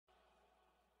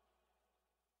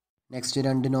Next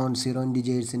രണ്ട് non zero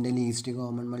ഇൻറ്റിജേഴ്സിൻ്റെ least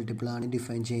common മൾട്ടിപ്പിളാണ്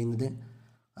define ചെയ്യുന്നത്.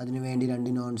 അതിനുവേണ്ടി രണ്ട്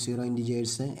നോൺ സീറോ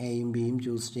ഇൻറ്റിജേഴ്സ് എയും ബിയും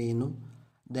ചൂസ് ചെയ്യുന്നു.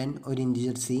 ദെൻ ഒരു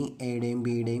ഇൻറ്റിജർ സി എയുടെയും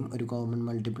ബിയുടെയും ഒരു കോമൺ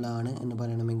മൾട്ടിപ്പിളാണ് എന്ന്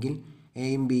പറയണമെങ്കിൽ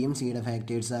എയും ബിയും സിയുടെ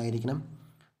ഫാക്ടേഴ്സ് ആയിരിക്കണം.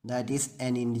 That is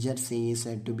an integer c is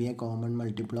said to be a common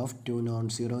multiple of two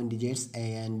non-zero integers a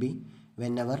and b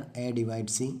whenever a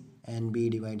divides c and b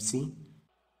divides c.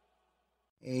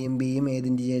 എയും ബിയും ഏത്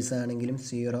ഇൻറ്റിജേഴ്സ് ആണെങ്കിലും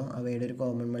സീറോ അവയുടെ ഒരു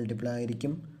കോമൺ മൾട്ടിപ്പിൾ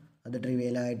ആയിരിക്കും. അത്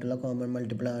trivial ആയിട്ടുള്ള common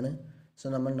മൾട്ടിപ്പിളാണ്. So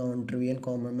നമ്മൾ നോൺ ട്രിവിയൽ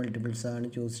കോമൺ മൾട്ടിപ്പിൾസ് ആണ്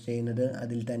ചൂസ് ചെയ്യുന്നത്.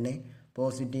 അതിൽ തന്നെ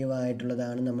പോസിറ്റീവ്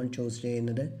ആയിട്ടുള്ളതാണ് നമ്മൾ ചൂസ്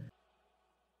ചെയ്യുന്നത്.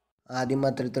 ആദ്യം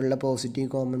അത്തരത്തിലുള്ള പോസിറ്റീവ്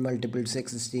കോമൺ മൾട്ടിപ്പിൾസ്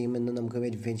എക്സിസ്റ്റ് ചെയ്യുമെന്ന് നമുക്ക്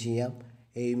വെരിഫൈ ചെയ്യാം.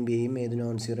 എയും ബിയും ഏത്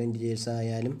നോൺ സീറോ ഇൻറ്റിജേഴ്സ്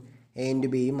ആയാലും എ ഇൻറ്റു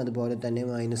ബിയും അതുപോലെ തന്നെ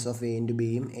മൈനസ് ഓഫ് എ ഇൻറ്റു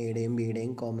ബിയും എയുടെയും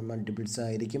ബിയുടെയും കോമൺ മൾട്ടിപ്പിൾസ്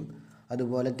ആയിരിക്കും.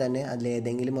 അതുപോലെ തന്നെ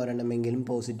അതിലേതെങ്കിലും ഒരെണ്ണമെങ്കിലും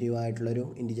പോസിറ്റീവ് ആയിട്ടുള്ളൊരു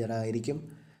ഇൻറ്റിജർ ആയിരിക്കും.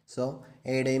 സോ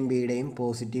എയുടെയും ബിയുടെയും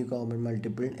പോസിറ്റീവ് കോമൺ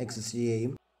മൾട്ടിപ്പിൾ എക്സിസ്റ്റ്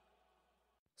ചെയ്യും.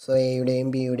 സോ എയുടെയും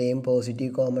ബിയുടെയും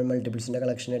പോസിറ്റീവ് കോമൺ മൾട്ടിപ്പിൾസിൻ്റെ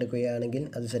കളക്ഷൻ എടുക്കുകയാണെങ്കിൽ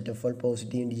അത് സെറ്റ് ഓഫ് ഓൾ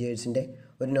പോസിറ്റീവ് ഇൻറ്റിജേഴ്സിൻ്റെ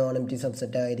ഒരു നോൺ എംപ്റ്റി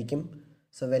സബ്സെറ്റ് ആയിരിക്കും.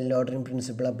 So well ordering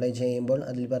principle apply ചെയ്യുമ്പോൾ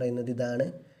അതിൽ പറയുന്നത് ഇതാണ്: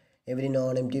 every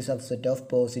non empty subset of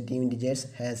positive integers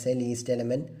has A least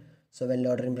element. So well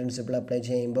ordering principle apply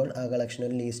ചെയ്യുമ്പോൾ ആ കളക്ഷൻ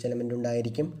ഒരു ലീസ്റ്റ് എലമെൻറ്റ്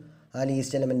ഉണ്ടായിരിക്കും. ആ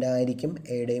ലീസ്റ്റ് എലമെൻ്റ് ആയിരിക്കും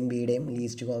എയുടെയും ബിയുടെയും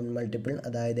ലീസ്റ്റ് കോമൺ മൾട്ടിപ്പിൾ,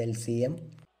 അതായത് LCM.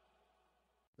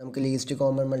 നമുക്ക് ലീസ്റ്റ്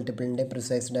കോമൺ മൾട്ടിപ്പിളിൻ്റെ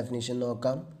പ്രിസൈസ് ഡെഫിനിഷൻ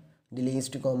നോക്കാം. The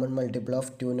least common multiple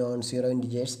of two non zero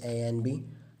integers A and B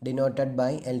denoted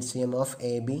by LCM of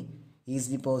A B is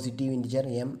the positive integer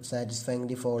m satisfying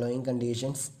the following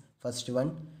conditions. First one,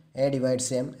 a divides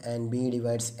m and b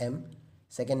divides m.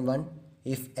 Second one,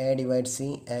 if a divides c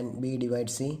and b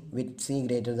divides c with c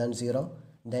greater than 0,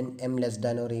 then m less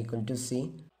than or equal to c.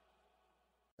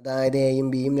 അതായത് എയും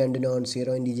ബിയും രണ്ട് non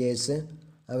zero integers,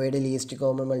 അവയുടെ least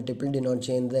common multiple denote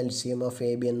ചെയ്യുന്നത് LCM of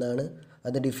A B എന്നാണ്.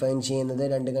 അത് define ചെയ്യുന്നത്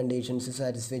രണ്ട് കണ്ടീഷൻസ്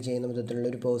സാറ്റിസ്ഫൈ ചെയ്യുന്ന വിധത്തിലുള്ള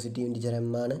ഒരു പോസിറ്റീവ് ഇൻറ്റിജർ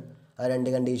m ആണ്. ആ രണ്ട്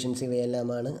കണ്ടീഷൻസ്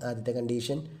ഇവയെല്ലാമാണ്. ആദ്യത്തെ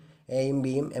കണ്ടീഷൻ എയും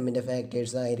ബിയും എമ്മിൻ്റെ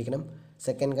ഫാക്ടേഴ്സ് ആയിരിക്കണം.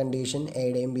 സെക്കൻഡ് കണ്ടീഷൻ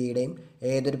എയുടെയും ബിയുടെയും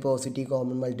ഏതൊരു positive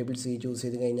common multiple C choose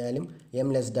ചെയ്ത് കഴിഞ്ഞാലും M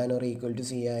less than or equal to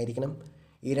C ആയിരിക്കണം.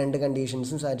 ഈ രണ്ട്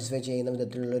കണ്ടീഷൻസും സാറ്റിസ്ഫൈ ചെയ്യുന്ന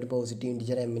വിധത്തിലുള്ള ഒരു പോസിറ്റീവ്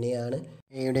ഇൻറ്റിജർ എമ്മിനെയാണ്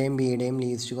എയുടെയും ബിയുടെയും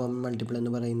ലീസ്റ്റ് കോമൺ മൾട്ടിപ്പിൾ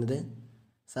എന്ന് പറയുന്നത്.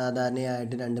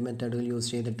 സാധാരണയായിട്ട് രണ്ട് മെത്തേഡുകൾ യൂസ്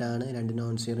ചെയ്തിട്ടാണ് രണ്ട്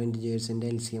നോൺ സീറോ ഇൻറ്റിജേഴ്സിൻ്റെ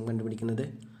LCM കണ്ടുപിടിക്കുന്നത്.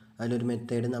 അതിലൊരു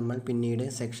മെത്തേഡ് നമ്മൾ പിന്നീട്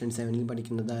സെക്ഷൻ 7-ൽ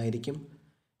പഠിക്കുന്നതായിരിക്കും.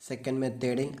 സെക്കൻഡ്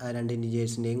മെത്തേഡിൽ ആ രണ്ട്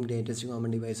ഇൻറ്റിജേഴ്സിൻ്റെയും ഗ്രേറ്റസ്റ്റ്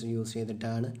കോമൺ ഡിവൈസർ യൂസ്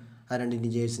ചെയ്തിട്ടാണ് ആ രണ്ട്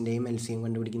ഇൻറ്റിജേഴ്സിൻ്റെയും LCM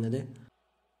കണ്ടുപിടിക്കുന്നത്.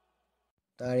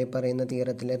 താഴെ പറയുന്ന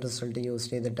തിയറത്തിലെ റിസൾട്ട് യൂസ്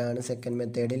ചെയ്തിട്ടാണ് സെക്കൻഡ്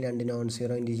മെത്തേഡിൽ രണ്ട് നോൺ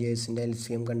സീറോ ഇൻറ്റിജേഴ്സിൻ്റെ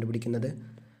LCM കണ്ടുപിടിക്കുന്നത്.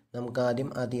 നമുക്ക് ആദ്യം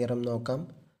ആ തിയറം നോക്കാം.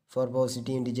 Four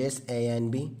positive integers A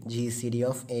and B, GCD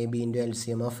of A B into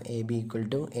LCM of A B equal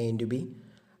to A into B.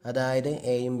 അതായത്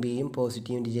എയും ബിയും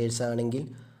പോസിറ്റീവ് ഇൻറ്റിജേഴ്സ് ആണെങ്കിൽ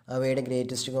അവയുടെ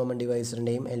ഗ്രേറ്റസ്റ്റ് കോമൺ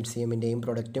ഡിവൈസറിൻ്റെയും LCMൻ്റെയും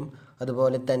പ്രൊഡക്റ്റും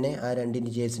അതുപോലെ തന്നെ ആ രണ്ട്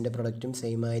ഇൻറ്റിജേഴ്സിൻ്റെ പ്രൊഡക്റ്റും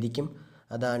സെയിം ആയിരിക്കും.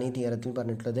 അതാണ് ഈ തിയറത്തിൽ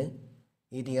പറഞ്ഞിട്ടുള്ളത്.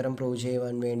 ഈ തിയറം പ്രൂവ്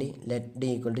ചെയ്യുവാൻ വേണ്ടി let D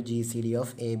equal to GCD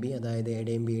of A B, അതായത്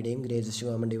എയുടെയും ബിയുടെയും ഗ്രേറ്റസ്റ്റ്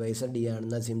കോമൺ ഡിവൈസർ ഡി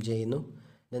ആണെന്ന് അസ്യൂം ചെയ്യുന്നു.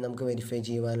 ഇത് നമുക്ക് verify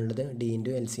ചെയ്യുവാനുള്ളത് D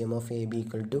into LCM of A B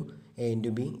equal to A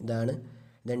into B ഇതാണ്.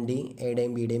 ദെൻ ഡി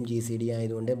എയുടെയും ബിയുടെയും GCD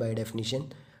ആയതുകൊണ്ട് by definition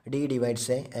D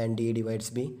divides A and D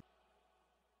divides B.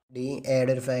 D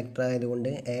എയുടെ ഒരു ഫാക്ടർ ആയതുകൊണ്ട്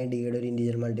എ ഡിയുടെ ഒരു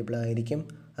ഇൻറ്റിജർ മൾട്ടിപ്പിൾ ആയിരിക്കും.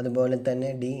 അതുപോലെ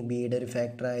തന്നെ ഡി ബിയുടെ ഒരു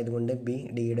ഫാക്ടർ ആയതുകൊണ്ട് ബി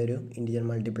ഡിയുടെ ഒരു ഇൻറ്റിജർ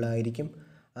മൾട്ടിപ്പിൾ ആയിരിക്കും.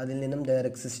 അതിൽ നിന്നും there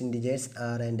exist integers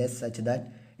R and S such that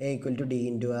A equal to D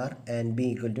into R and B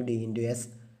equal to D into S.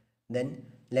 Then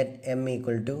let M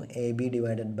equal to A B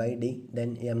divided by D. Then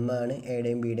M ആണ്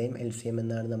എയുടെയും ബിയുടെയും LCM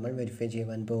എന്നാണ് നമ്മൾ verify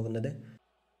ചെയ്യുവാൻ പോകുന്നത്.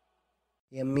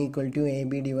 M equal to A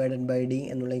B divided by D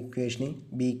എന്നുള്ള ഇക്വേഷനിൽ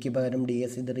ബിക്ക് പകരം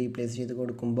DS ഇത് റീപ്ലേസ് ചെയ്ത്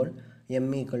കൊടുക്കുമ്പോൾ എം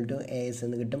ഈക്വൽ ടു AS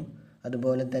എന്ന് കിട്ടും.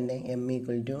 അതുപോലെ തന്നെ M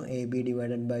equal to A B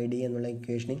divided by D എന്നുള്ള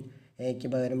ഇക്വേഷനിൽ എക്ക്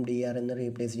പകരം DR എന്ന്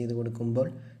റീപ്ലേസ് ചെയ്ത് കൊടുക്കുമ്പോൾ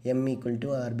എം ഈക്വൽ ടു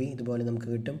RB ഇതുപോലെ നമുക്ക്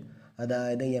കിട്ടും.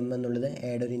 അതായത് എം എന്നുള്ളത്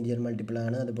എയുടെ ഒരു ഇൻറ്റിജർ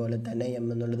മൾട്ടിപ്പിളാണ്, അതുപോലെ തന്നെ എം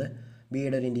എന്നുള്ളത്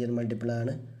ബിയുടെ ഒരു ഇൻറ്റിജർ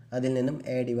മൾട്ടിപ്പിളാണ്. അതിൽ നിന്നും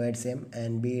A divides M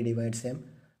and B divides M,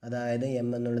 അതായത് എം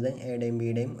എന്നുള്ളത് എയുടെയും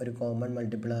ബിയുടെയും ഒരു കോമൺ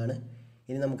മൾട്ടിപ്പിളാണ്.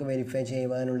 ഇനി നമുക്ക് വെരിഫൈ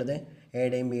ചെയ്യുവാനുള്ളത്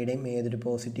എയുടെയും ബിയുടെയും ഏതൊരു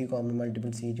positive common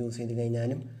multiple C choose ചെയ്ത്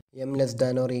കഴിഞ്ഞാലും M less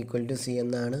than or equal to C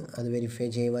എന്നാണ്. അത് വെരിഫൈ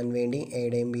ചെയ്യുവാൻ വേണ്ടി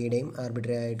എയുടെയും ബിയുടെയും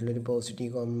ആർബിട്രറി ആയിട്ടുള്ളൊരു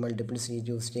positive common multiple C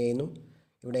choose ചെയ്യുന്നു.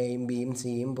 ഇവിടെ എയും ബിയും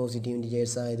സിയും പോസിറ്റീവ്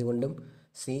ഇൻറ്റിജേഴ്സ് ആയതുകൊണ്ടും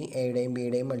സി എയുടെയും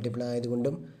ബിയുടെയും മൾട്ടിപ്പിൾ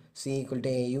ആയതുകൊണ്ടും സി ഈക്വൽ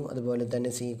ടു AU അതുപോലെ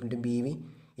തന്നെ സി ഈക്വൽ ടു BV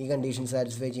ഈ കണ്ടീഷൻ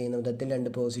സാറ്റിസ്ഫൈ ചെയ്യുന്ന വിധത്തിൽ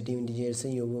രണ്ട് പോസിറ്റീവ് ഇൻറ്റിജേഴ്സ്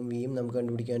യുവും വിയും നമുക്ക്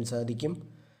കണ്ടുപിടിക്കാൻ സാധിക്കും.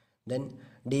 Then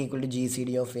D equal to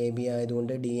GCD of A B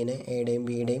ആയതുകൊണ്ട് ഡിനെ എയുടെയും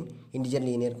ബിയുടെയും ഇൻറ്റിജർ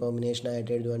ലീനിയർ കോമ്പിനേഷൻ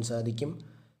ആയിട്ട് എഴുതുവാൻ സാധിക്കും.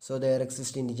 So there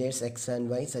exist integers x and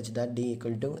y such that D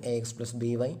equal to AX plus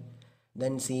BY.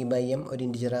 Then C by M ഒരു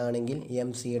ഇൻറ്റിജർ ആണെങ്കിൽ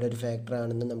M സിയുടെ ഒരു factor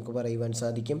ആണെന്ന് നമുക്ക് പറയുവാൻ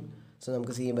സാധിക്കും. സോ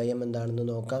നമുക്ക് സി ബൈ എം എന്താണെന്ന്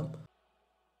നോക്കാം.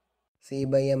 സി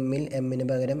ബൈ എമ്മിൽ എമ്മിന്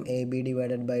പകരം A B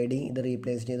divided by D ഇത്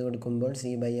റീപ്ലേസ് ചെയ്ത് കൊടുക്കുമ്പോൾ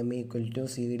C by M equal to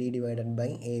C D divided by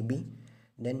A B.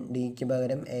 Then ഡിക്ക്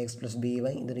പകരം A X plus B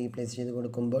Y ഇത് റീപ്ലേസ് ചെയ്ത്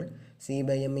കൊടുക്കുമ്പോൾ C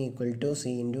by M equal to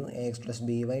C into A X plus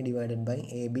B Y divided by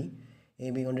A B. A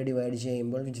B കൊണ്ട് divide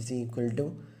ചെയ്യുമ്പോൾ which is equal to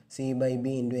C by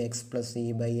B into X plus C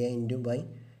by A into Y.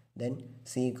 Then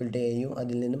C equal to A U,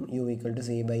 അതിൽ നിന്നും U equal to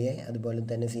C by A, അതുപോലെ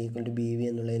തന്നെ C equal to B V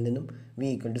എന്നുള്ളതിൽ നിന്നും V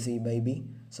equal to C by B.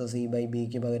 So C by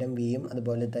ബിക്ക് പകരം വിയും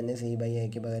അതുപോലെ തന്നെ സി ബൈ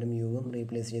എക്ക് പകരം യുവും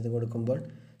റീപ്ലേസ് ചെയ്ത് കൊടുക്കുമ്പോൾ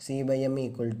C by M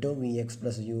equal to V X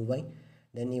plus U Y.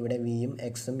 Then ഇവിടെ വിയും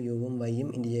എക്സും യുവും വൈയും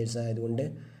ഇൻറ്റിജേഴ്സ് ആയതുകൊണ്ട്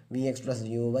V X plus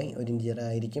U Y ഒരു ഇൻറ്റിജർ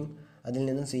ആയിരിക്കും. അതിൽ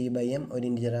നിന്നും സി ബൈ എം ഒരു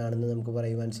ഇൻറ്റിജർ ആണെന്ന് നമുക്ക്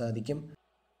പറയുവാൻ സാധിക്കും.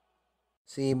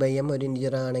 സി ബൈ എം ഒരു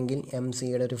ഇൻറ്റിജർ ആണെങ്കിൽ എം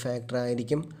സിയുടെ ഒരു ഫാക്ടർ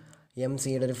ആയിരിക്കും. എം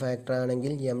സിയുടെ ഒരു ഫാക്ടർ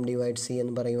ആണെങ്കിൽ എം ഡിവൈഡ് സി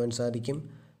എന്ന് പറയുവാൻ സാധിക്കും.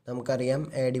 നമുക്കറിയാം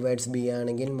എ ഡിവൈഡ്സ് ബി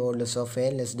ആണെങ്കിൽ modulus of A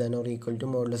less than or equal to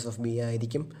modulus of B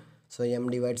ആയിരിക്കും. സോ എം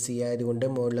ഡിവൈഡ് സി ആയതുകൊണ്ട്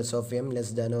modulus of M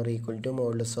less than or equal to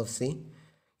modulus of C.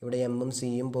 ഇവിടെ എമ്മും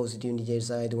സിയും പോസിറ്റീവ്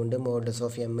ഇൻറ്റിജേഴ്സ് ആയതുകൊണ്ട് modulus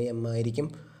of M M ആയിരിക്കും.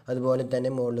 അതുപോലെ തന്നെ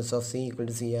modulus of C equal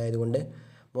to C ആയതുകൊണ്ട്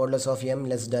modulus of M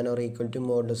less than or equal to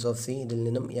modulus of C, ഇതിൽ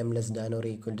നിന്നും M less than or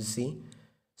equal to C.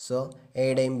 So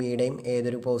എയുടെയും ബിയുടെയും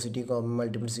ഏതൊരു positive common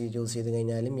multiple C choose ചെയ്ത്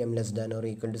കഴിഞ്ഞാലും M less than or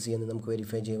equal to C എന്ന് നമുക്ക്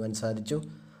verify ചെയ്യുവാൻ സാധിച്ചു.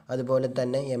 അതുപോലെ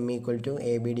തന്നെ M equal to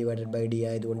A B divided by D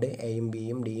ആയതുകൊണ്ട് എയും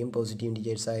ബിയും ഡിയും പോസിറ്റീവ്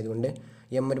ഇൻറ്റിജേഴ്സ് ആയതുകൊണ്ട്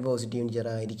എം ഒരു പോസിറ്റീവ് ഇൻറ്റിജർ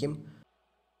ആയിരിക്കും.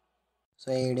 സോ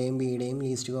എയുടെയും ബിയുടെയും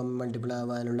ലീസ്റ്റ് കോമൺ മൾട്ടിപ്പിൾ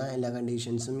ആവാനുള്ള എല്ലാ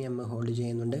കണ്ടീഷൻസും എം ഹോൾഡ്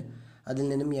ചെയ്യുന്നുണ്ട്. അതിൽ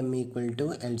നിന്നും M equal to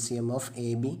L C M of A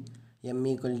B. M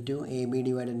equal to A B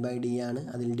divided by D ആണ്.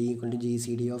 അതിൽ D equal to G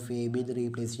C D of A B ഇത്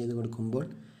replace ചെയ്ത് കൊടുക്കുമ്പോൾ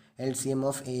L C M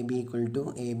of A B equal to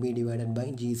A B divided by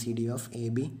G C D of A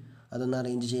B. അതൊന്ന്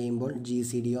arrange ചെയ്യുമ്പോൾ G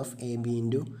C D of A B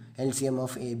into L C M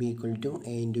of A B equal to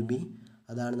A into B.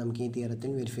 അതാണ് നമുക്ക് ഈ തിയറത്തിൽ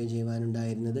verify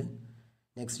ചെയ്യുവാനുണ്ടായിരുന്നത്.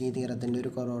 Next ഈ തിയറത്തിൻ്റെ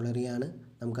ഒരു കൊറോളറിയാണ്.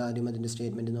 നമുക്ക് ആദ്യം അതിൻ്റെ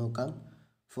സ്റ്റേറ്റ്മെൻറ്റ് നോക്കാം.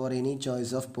 For any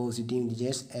choice of positive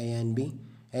integers A and B,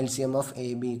 L C M of A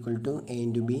B equal to A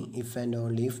into B if and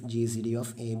only if G C D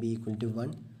of A B equal to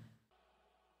 1.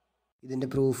 ഇതിൻ്റെ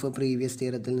proof previous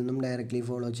തിയറത്തിൽ നിന്നും directly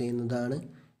follow ചെയ്യുന്നതാണ്.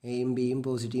 എയും ബിയും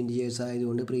positive integers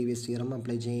ആയതുകൊണ്ട് previous theorem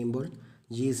apply ചെയ്യുമ്പോൾ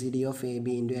G C D of A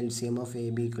B into L C M of A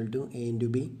B equal to A into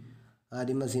B.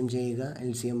 ആദ്യം assume ചെയ്യുക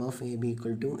L C M of A B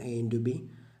equal to A into B.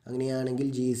 അങ്ങനെയാണെങ്കിൽ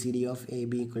G C D of A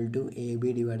B equal to A B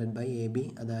divided by A B,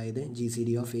 അതായത് G C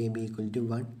D of A B equal to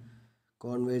 1.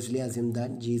 Conversely assume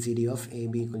that G C D of A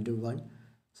B equal to 1.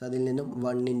 So അതിൽ നിന്നും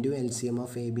 1 into L C M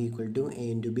of A B equal to A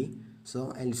into B. So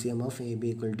L C M of A B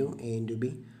equal to A into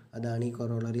B. അതാണ് ഈ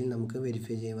കൊറോളറിയിൽ നമുക്ക്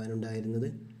verify ചെയ്യുവാനുണ്ടായിരുന്നത്.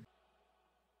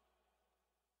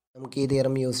 നമുക്ക് ഈ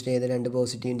theorem use ചെയ്ത് രണ്ട്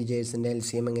positive ഇൻറ്റിജേഴ്സിൻ്റെ L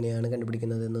C M എങ്ങനെയാണ്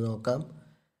കണ്ടുപിടിക്കുന്നതെന്ന് നോക്കാം.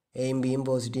 എയും ബിയും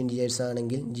പോസിറ്റീവ് ഇൻറ്റിജേഴ്സ്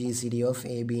ആണെങ്കിൽ G C D of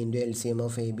A B into L C M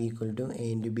of A B equal to A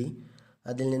into B.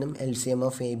 അതിൽ നിന്നും L C M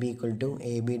of A B equal to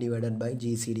A B divided by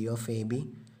G C D of A B.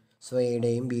 So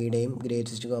എയുടെയും ബിയുടെയും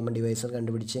greatest common divisor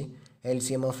കണ്ടുപിടിച്ച് L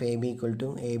C M of A B equal to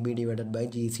A B divided by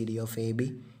G C D of A B.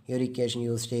 ഈ ഒരു equation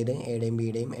use ചെയ്ത് എയുടെയും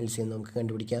ബിയുടെയും L C M നമുക്ക്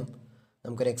കണ്ടുപിടിക്കാം.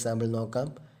 നമുക്കൊരു example നോക്കാം.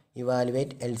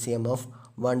 Evaluate L C M of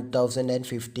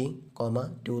 1050,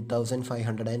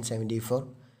 2574.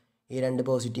 ഈ രണ്ട്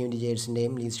പോസിറ്റീവ്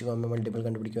ഇൻറ്റിജേഴ്സിൻ്റെയും ലീസ്റ്റ് കോമൺ മൾട്ടിപ്പിൾ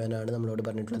കണ്ടുപിടിക്കുവാനാണ് നമ്മളോട്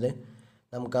പറഞ്ഞിട്ടുള്ളത്.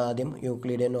 നമുക്ക് ആദ്യം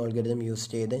യൂക്ലിഡിയൻ ഓൾഗരിതം യൂസ്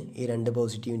ചെയ്ത് ഈ രണ്ട്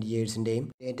പോസിറ്റീവ് ഇൻറ്റിജേഴ്സിൻ്റെയും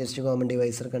ഗ്രേറ്റസ്റ്റ് കോമൺ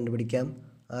ഡിവൈസർ കണ്ടുപിടിക്കാം.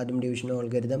 ആദ്യം ഡിവിഷൻ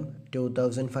ഓൾഗരിതം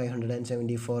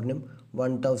 2574നും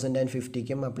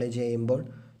 1050ക്കും അപ്ലൈ ചെയ്യുമ്പോൾ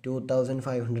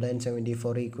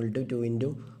 2574 ഈക്വൽ ടു 2 ഇൻറ്റു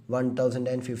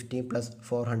 1050 പ്ലസ്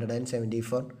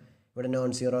 474. ഇവിടെ നോൺ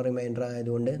സീറോ റിമൈൻഡർ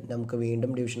ആയതുകൊണ്ട് നമുക്ക്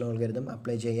വീണ്ടും ഡിവിഷൻ ഓൾഗരിതം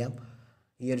അപ്ലൈ ചെയ്യാം.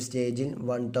 ഈ ഒരു സ്റ്റേജിൽ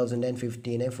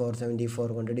 1050നെ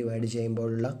 474 കൊണ്ട് ഡിവൈഡ്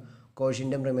ചെയ്യുമ്പോഴുള്ള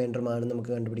കോഷ്യൻ്റും റിമൈൻഡറുമാണ്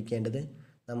നമുക്ക് കണ്ടുപിടിക്കേണ്ടത്.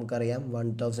 നമുക്കറിയാം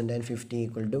 1050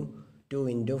 ഈക്വൽ ടു 2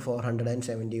 ഇൻറ്റു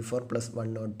 474 പ്ലസ്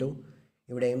 102.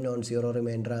 ഇവിടെയും നോൺ സീറോ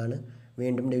റിമൈൻഡർ ആണ്.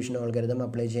 വീണ്ടും ഡിവിഷൻ ഓൾഗരിതം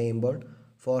അപ്ലൈ ചെയ്യുമ്പോൾ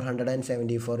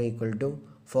 474 equal to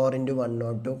 4 into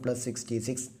 102 plus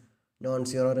 66. Non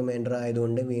zero reminder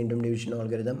ആയതുകൊണ്ട് വീണ്ടും ഡിവിഷൻ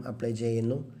ഓൾഗരിതം അപ്ലൈ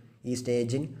ചെയ്യുന്നു. ഈ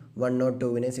സ്റ്റേജിൽ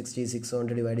 102നെ 66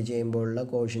 കൊണ്ട് ഡിവൈഡ് ചെയ്യുമ്പോഴുള്ള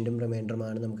കോഷ്യൻ്റും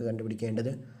റിമൈൻഡറുമാണ് നമുക്ക്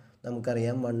കണ്ടുപിടിക്കേണ്ടത്.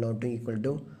 നമുക്കറിയാം 102 ഈക്വൽ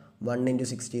ടു 1 ഇൻറ്റു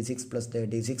 66 പ്ലസ്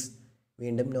 36.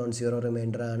 വീണ്ടും നോൺ സീറോ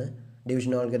റിമൈൻഡർ ആണ്.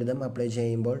 ഡിവിഷൻ ഓൾഗരിതം അപ്ലൈ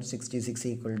ചെയ്യുമ്പോൾ 66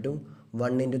 equal to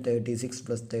 1 into 36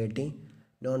 plus 30.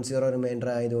 Non zero reminder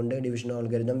ആയതുകൊണ്ട് ഡിവിഷൻ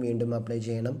ഓൾഗരിതം വീണ്ടും അപ്ലൈ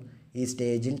ചെയ്യണം. ഈ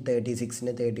സ്റ്റേജിൽ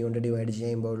 36നെ 30 കൊണ്ട് ഡിവൈഡ്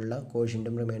ചെയ്യുമ്പോഴുള്ള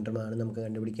കോഷ്യൻ്റും റിമൈൻഡറുമാണ് നമുക്ക്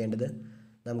കണ്ടുപിടിക്കേണ്ടത്.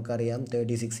 നമുക്കറിയാം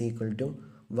 36 ഈക്വൽ ടു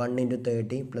 1 ഇൻറ്റു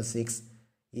 30 പ്ലസ് 6.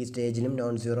 ഈ സ്റ്റേജിലും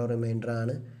നോൺ സീറോ റിമൈൻഡർ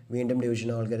ആണ്. വീണ്ടും ഡിവിഷൻ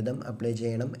ഓൾഗരിതം അപ്ലൈ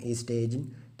ചെയ്യണം. ഈ സ്റ്റേജിൽ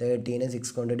 30നെ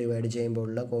 6 കൊണ്ട് ഡിവൈഡ്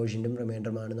ചെയ്യുമ്പോഴുള്ള കോഷ്യൻ്റും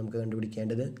റിമൈൻഡറുമാണ് നമുക്ക്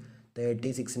കണ്ടുപിടിക്കേണ്ടത്.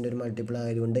 36ൻ്റെ ഒരു മൾട്ടിപ്പിൾ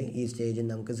ആയതുകൊണ്ട് ഈ സ്റ്റേജിൽ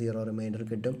നമുക്ക് സീറോ റിമൈൻഡർ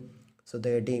കിട്ടും. So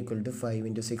 30 equal to 5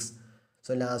 into 6.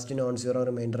 So last non zero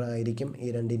reminder ആയിരിക്കും ഈ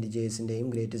രണ്ട് ഇൻറ്റിജേഴ്സിൻ്റെയും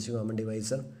ഗ്രേറ്റസ്റ്റ് കോമൺ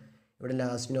ഡിവൈസർ. ഇവിടെ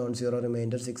ലാസ്റ്റ് നോൺ സീറോ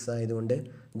റിമൈൻഡർ 6 ആയതുകൊണ്ട്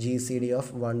GCD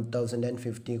of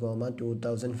 1050,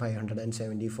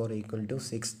 2574 equal to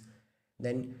 6.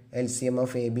 Then LCM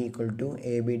of AB equal to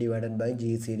AB divided by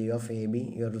GCD of AB.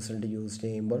 Your result use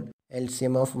ചെയ്യുമ്പോൾ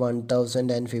LCM of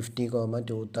 1050,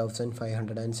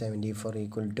 2574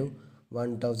 equal to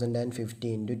 1050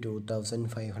 into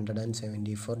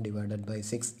 2574 divided by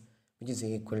 6, which is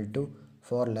equal to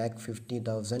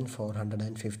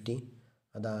 4,50,450.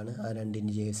 അതാണ് ആ രണ്ട്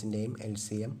ഇൻറ്റിജേഴ്സിൻ്റെയും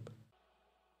LCM.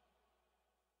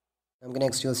 നമുക്ക്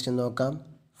next question നോക്കാം.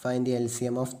 Find the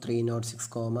LCM of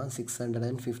 306,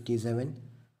 657.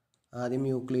 ആദ്യം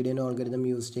Euclidean ഓൾഗരിതം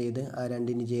use ചെയ്ത് ആ രണ്ട്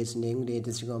ഇൻറ്റിജേഴ്സിൻ്റെയും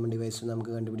ഗ്രേറ്റസ്റ്റ് കോമൺ ഡിവൈസർ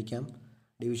നമുക്ക് കണ്ടുപിടിക്കാം.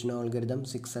 ഡിവിഷൻ ഓൾഗരിതം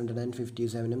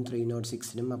 657-ഉം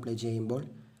 306-നും അപ്ലൈ ചെയ്യുമ്പോൾ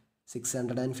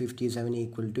 657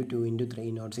 equal to 2 into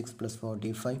 306 plus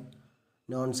 45.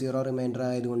 Non zero reminder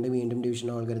ആയതുകൊണ്ട് വീണ്ടും ഡിവിഷൻ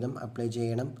ഓൾഗരിതം അപ്ലൈ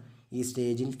ചെയ്യണം. ഈ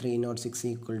സ്റ്റേജിൽ 306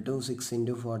 equal to 6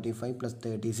 into 45 plus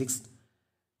 36.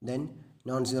 Then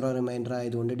non zero reminder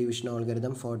ആയതുകൊണ്ട് ഡിവിഷൻ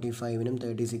ഓൾഗരിതം 45-നും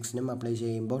 36-നും അപ്ലൈ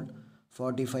ചെയ്യുമ്പോൾ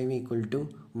 45 equal to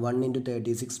 1 into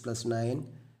 36 plus 9.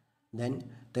 Then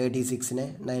 36-നെ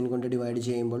 9 കൊണ്ട് ഡിവൈഡ്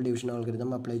ചെയ്യുമ്പോൾ ഡിവിഷൻ ഓൾഗരിതം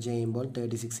അപ്ലൈ ചെയ്യുമ്പോൾ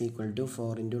 36 equal to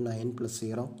 4 into 9 plus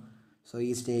 0. So ഈ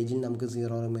സ്റ്റേജിൽ നമുക്ക്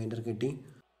സീറോ റിമൈൻഡർ കിട്ടി.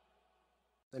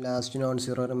 So last non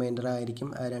zero reminder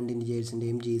ആയിരിക്കും ആ രണ്ട്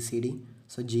ഇൻറ്റിജേഴ്സിൻ്റെയും GCD.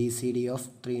 So GCD of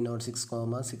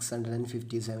 306,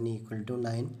 657 equal to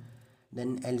 9. Then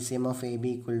LCM of AB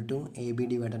equal to AB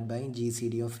divided by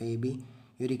GCD of AB.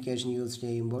 ഈ ഒരു ഇക്വേഷൻ യൂസ്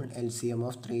ചെയ്യുമ്പോൾ LCM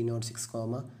of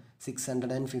 306,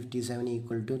 657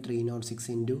 equal to 306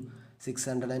 into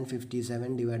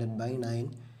 657 divided by 9,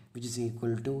 which is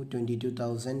equal to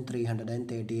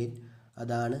 22,338.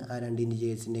 അതാണ് ആ രണ്ട്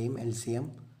ഇൻറ്റിജേഴ്സിൻ്റെയും LCM.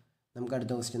 നമുക്ക്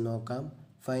അടുത്ത question നോക്കാം.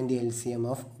 Find the LCM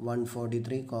of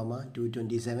 143,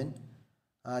 227.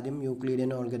 ആദ്യം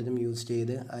യൂക്ലിഡിയൻ ഓൾഗരിതം യൂസ്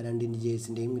ചെയ്ത് ആ രണ്ട്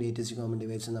ഇൻറ്റിജേഴ്സിൻ്റെയും ഗ്രേറ്റസ്റ്റ് കോമൺ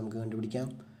ഡിവൈസർ നമുക്ക് കണ്ടുപിടിക്കാം.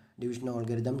 ഡിവിഷൻ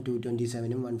ഓൾഗരിതം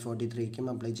 227-ഉം 143-ക്കും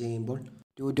അപ്ലൈ ചെയ്യുമ്പോൾ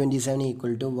 227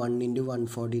 equal to 1 into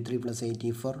 143 plus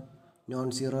 84. Non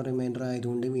zero reminder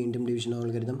ആയതുകൊണ്ട് വീണ്ടും ഡിവിഷൻ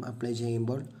ഓൾഗരിതം അപ്ലൈ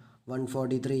ചെയ്യുമ്പോൾ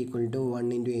 143 ഈക്വൽ ടു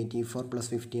 1 ഇൻറ്റു 84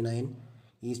 പ്ലസ് 59.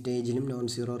 ഈ സ്റ്റേജിലും നോൺ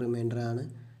സീറോ റിമൈൻഡർ ആണ്.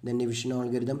 ദെൻ ഡിവിഷൻ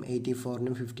ഓൾഗരിതം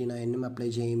 84-നും 59-നും അപ്ലൈ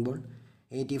ചെയ്യുമ്പോൾ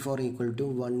 84 equal to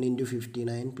 1 into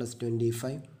 59 plus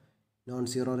 25. Non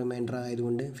zero reminder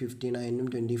ആയതുകൊണ്ട് 59-നും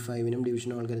 25-നും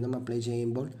ഡിവിഷൻ ഓൾഗരിതം അപ്ലൈ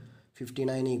ചെയ്യുമ്പോൾ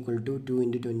 59 ഈക്വൽ ടു 2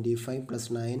 ഇൻറ്റു 25 പ്ലസ്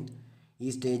 9. ഈ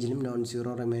സ്റ്റേജിലും non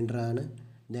zero reminder ആണ്.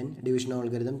 ദെൻ ഡിവിഷൻ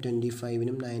ഓൾഗരിതം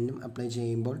 25-നും 9-നും അപ്ലൈ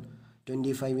ചെയ്യുമ്പോൾ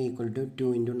 25 equal to 2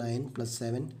 into 9 plus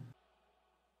 7.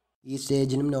 ഈ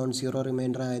സ്റ്റേജിലും non zero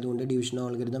reminder ആയതുകൊണ്ട് division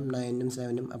ഓൾഗരിതം 9-നും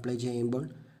 7-നും apply ചെയ്യുമ്പോൾ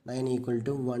 9 equal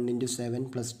to 1 into 7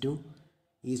 plus 2.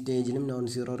 ഈ സ്റ്റേജിലും non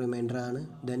zero reminder ആണ്.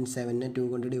 ദെൻ 7-നെ 2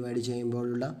 കൊണ്ട് ഡിവൈഡ്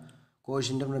ചെയ്യുമ്പോഴുള്ള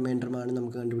കോഷ്യൻ്റും റിമൈൻഡറുമാണ്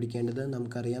നമുക്ക് കണ്ടുപിടിക്കേണ്ടത്.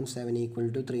 നമുക്കറിയാം 7 equal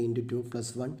to 3 into 2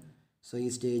 plus 1. So ഈ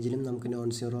സ്റ്റേജിലും നമുക്ക് നോൺ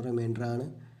സീറോ റിമൈൻഡർ ആണ്.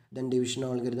 ദെൻ ഡിവിഷൻ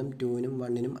ഓൾഗരിതം 2-നും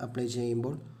 1-നും അപ്ലൈ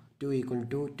ചെയ്യുമ്പോൾ 2 ഈക്വൽ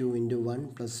ടു 2 ഇൻറ്റു 1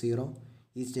 പ്ലസ് 0.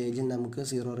 ഈ സ്റ്റേജിൽ നമുക്ക്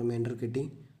സീറോ റിമൈൻഡർ കിട്ടി.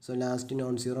 So last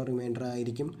non zero reminder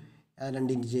ആയിരിക്കും ആ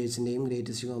രണ്ട് ഇൻറ്റിജേഴ്സിൻ്റെയും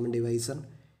ഗ്രേറ്റസ്റ്റ് കോമൺ ഡിവൈസർ.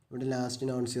 ഇവിടെ ലാസ്റ്റ്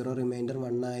നോൺ സീറോ റിമൈൻഡർ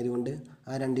 1 ആയതുകൊണ്ട്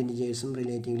ആ രണ്ട് ഇൻറ്റിജേഴ്സും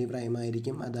റിലേറ്റീവ്ലി പ്രൈം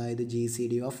ആയിരിക്കും. അതായത്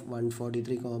GCD of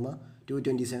 143,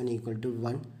 227 equal to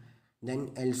 1. Then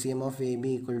LCM of AB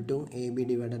equal to AB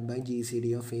divided by GCD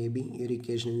of AB. ഈ ഒരു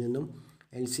ഇക്വേഷനിൽ നിന്നും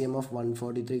LCM of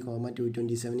 143,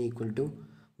 227 equal to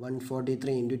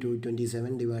 143 into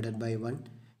 227 divided by 1,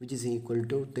 which is equal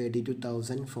to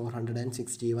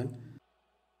 32,461.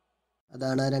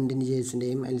 അതാണ് ആ രണ്ട്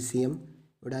ഇൻറ്റിജേഴ്സിൻ്റെയും LCM.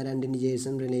 ഇവിടെ ആ രണ്ട്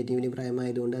ഇൻറ്റിജേഴ്സും റിലേറ്റീവ്ലി പ്രൈം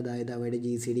ആയതുകൊണ്ട്, അതായത് അവയുടെ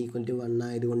GCD ഈക്വൽ ടു 1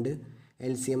 ആയതുകൊണ്ട്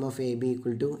LCM of AB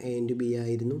equal to A into B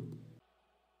ആയിരുന്നു.